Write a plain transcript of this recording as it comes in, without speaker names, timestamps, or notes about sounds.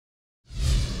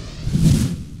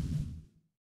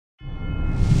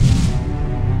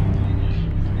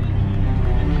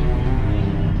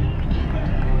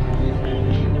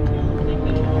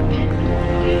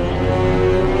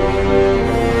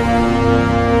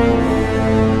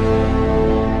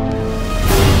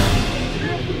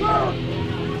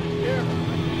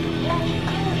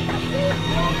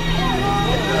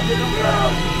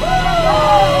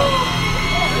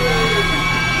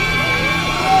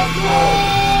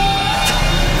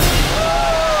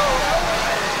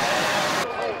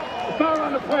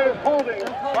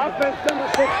Offense number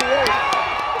 68.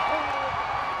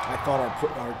 I thought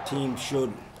our team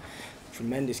showed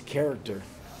tremendous character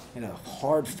in a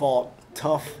hard-fought,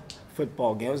 tough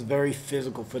football game. It was a very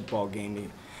physical football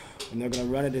game. When they're going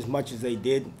to run it as much as they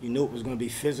did, you knew it was going to be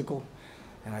physical.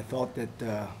 And I thought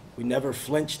that we never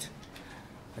flinched.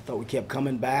 I thought we kept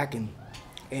coming back and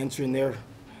answering their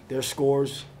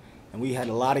scores. And we had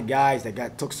a lot of guys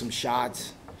that took some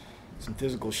shots, some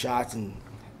physical shots, and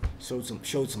showed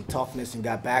some toughness and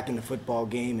got back in the football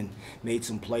game and made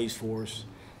some plays for us.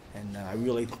 And I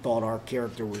really thought our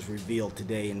character was revealed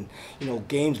today. And, you know,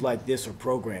 games like this are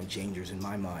program changers in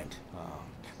my mind.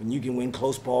 When you can win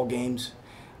close ball games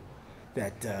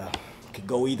that could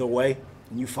go either way,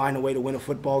 and you find a way to win a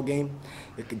football game,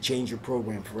 it can change your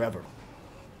program forever.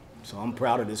 So I'm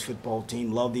proud of this football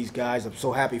team, love these guys. I'm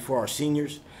so happy for our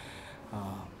seniors. You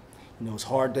know, it's a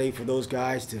hard day for those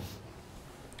guys to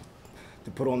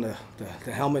put on the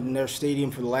helmet in their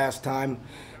stadium for the last time,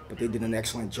 but they did an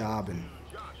excellent job, and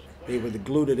they were the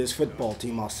glue to this football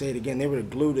team. I'll say it again, they were the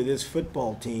glue to this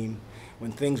football team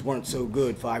when things weren't so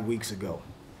good 5 weeks ago.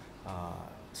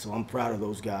 So I'm proud of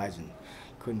those guys and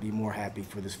couldn't be more happy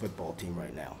for this football team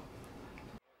right now.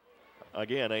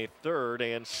 Again, a 3rd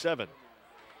and 7.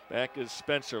 Back as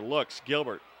Spencer looks.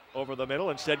 Gilbert over the middle,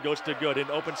 instead goes to Goode in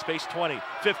open space. 20,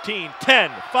 15,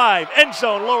 10, 5, end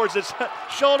zone, lowers his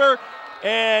shoulder,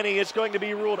 and he is going to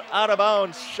be ruled out of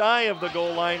bounds shy of the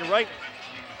goal line, right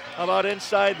about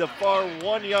inside the far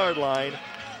 1-yard line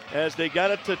as they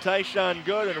got it to Tyshon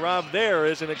Goode, and Rob, there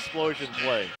is an explosion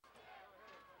play.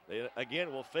 They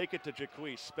again will fake it to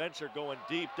Jaquez. Spencer going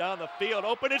deep down the field,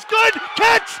 open is good,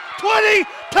 catch, 20,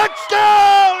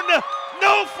 touchdown!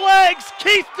 No flags,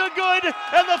 Keith to Goode,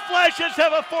 and the Flashes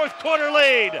have a 4th quarter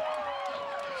lead.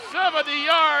 70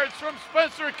 yards from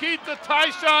Spencer Keith to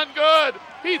Tyshon Goode.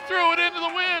 He threw it into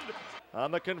the wind.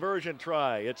 On the conversion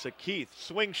try, it's a Keith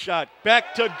swing shot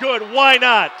back to Goode. Why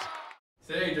not?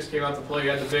 Today you just came out to play.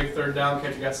 You had the big 3rd down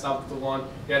catch. You got stopped at the 1.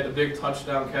 You had the big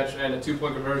touchdown catch and a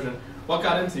 2-point conversion. What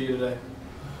got into you today?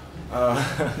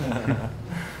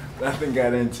 Nothing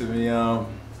got into me. I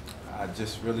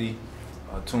just really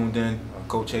tuned in.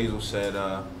 Coach Hazell said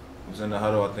was in the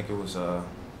huddle. I think it was a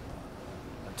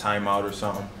timeout or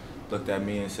something. Looked at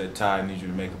me and said, "Ty, I need you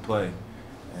to make a play."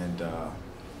 And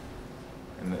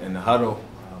in the huddle,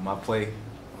 my play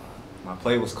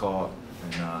was called,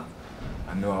 and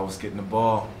I knew I was getting the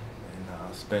ball.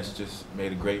 And Spence just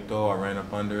made a great throw. I ran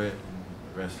up under it,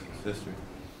 and the rest is history.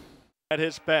 At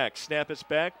his back, snap is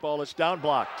back, ball is down,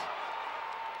 blocked.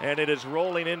 And it is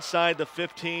rolling inside the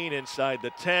 15, inside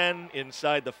the 10,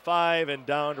 inside the 5, and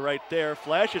down right there.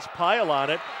 Flashes pile on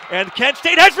it, and Kent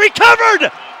State has recovered!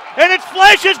 And it's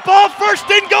Flashes ball,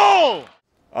 1st and goal!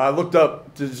 I looked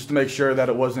up just to make sure that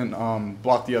it wasn't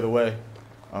blocked the other way.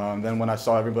 Then when I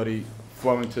saw everybody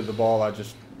flowing to the ball, I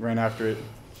just ran after it.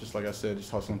 Just like I said,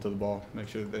 just hustling to the ball, make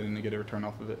sure that they didn't get a return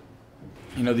off of it.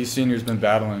 You know, these seniors have been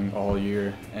battling all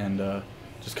year, and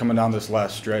just coming down this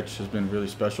last stretch has been really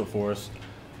special for us.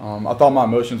 I thought my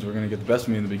emotions were going to get the best of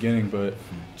me in the beginning, but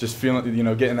just feeling, you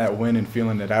know, getting that win and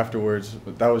feeling it afterwards,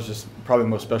 that was just probably the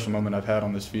most special moment I've had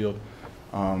on this field.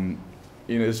 You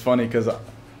know, it's funny because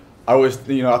I was,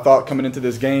 you know, I thought coming into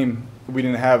this game we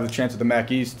didn't have the chance at the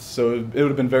MAC East, so it would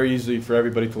have been very easy for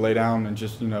everybody to lay down and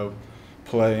just, you know,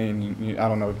 play and, I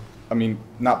don't know, I mean,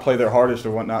 not play their hardest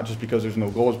or whatnot just because there's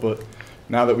no goals, but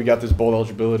now that we got this bowl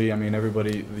eligibility, I mean,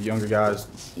 everybody, the younger guys,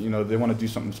 you know, they want to do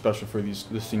something special for this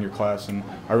senior class, and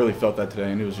I really felt that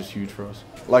today, and it was just huge for us.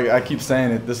 Like I keep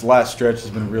saying it, this last stretch has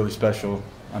been really special.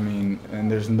 I mean,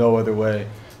 and there's no other way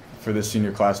for this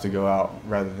senior class to go out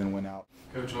rather than win out.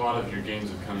 Coach, a lot of your games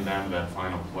have come down to that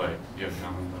final play. Do you have a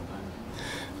comment about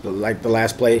that? Like the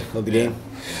last play of the game?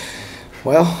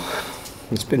 Well,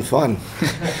 it's been fun,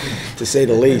 to say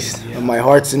the least. My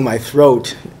heart's in my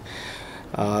throat.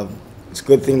 It's a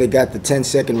good thing they got the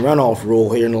 10-second runoff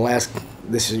rule here in the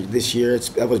this year.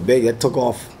 That was big. That took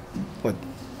off, what,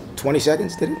 20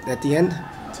 seconds, did it, at the end?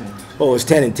 10. Oh, it was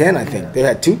 10 and 10, I think. Yeah. They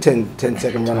had two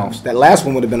 10-second runoffs. That last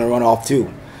one would have been a runoff,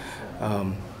 too,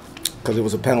 because it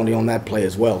was a penalty on that play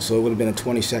as well. So it would have been a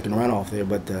 20-second runoff there.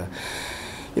 But,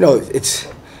 you know, it's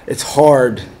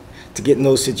hard to get in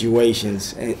those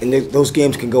situations, and those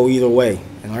games can go either way.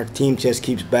 And our team just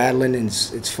keeps battling, and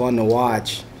it's fun to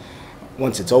watch.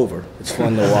 Once it's over, it's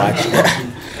fun to watch.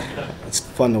 It's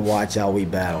fun to watch how we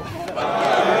battle.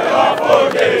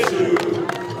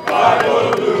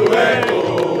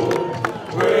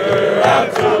 We're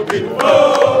out to be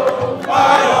full.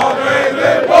 Fight on,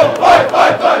 England. Whoa, fight,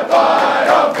 fight, fight, fight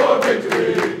on for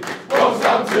victory. Won't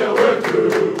stop till we're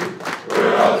through.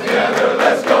 We're all together.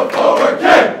 Let's go forward.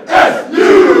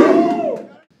 KSU.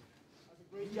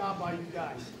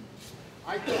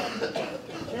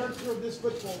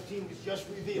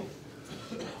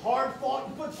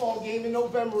 hard-fought football game in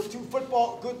November with two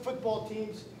good football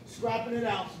teams scrapping it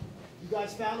out. You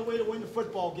guys found a way to win the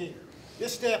football game.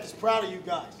 This staff is proud of you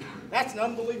guys. That's an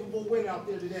unbelievable win out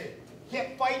there today.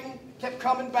 Kept fighting, kept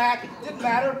coming back. Didn't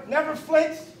matter. Never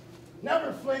flinched.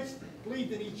 Never flinched.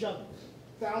 Believed in each other.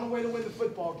 Found a way to win the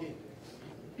football game.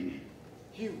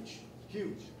 Huge.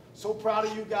 Huge. So proud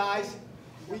of you guys.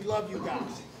 We love you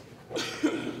guys.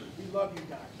 We love you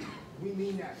guys. We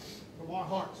mean that from our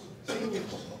hearts. Seniors,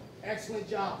 excellent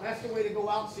job. That's the way to go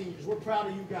out, seniors. We're proud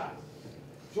of you guys.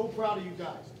 So proud of you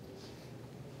guys.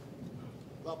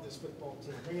 Love this football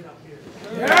team. Bring it up here.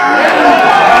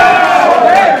 Yeah!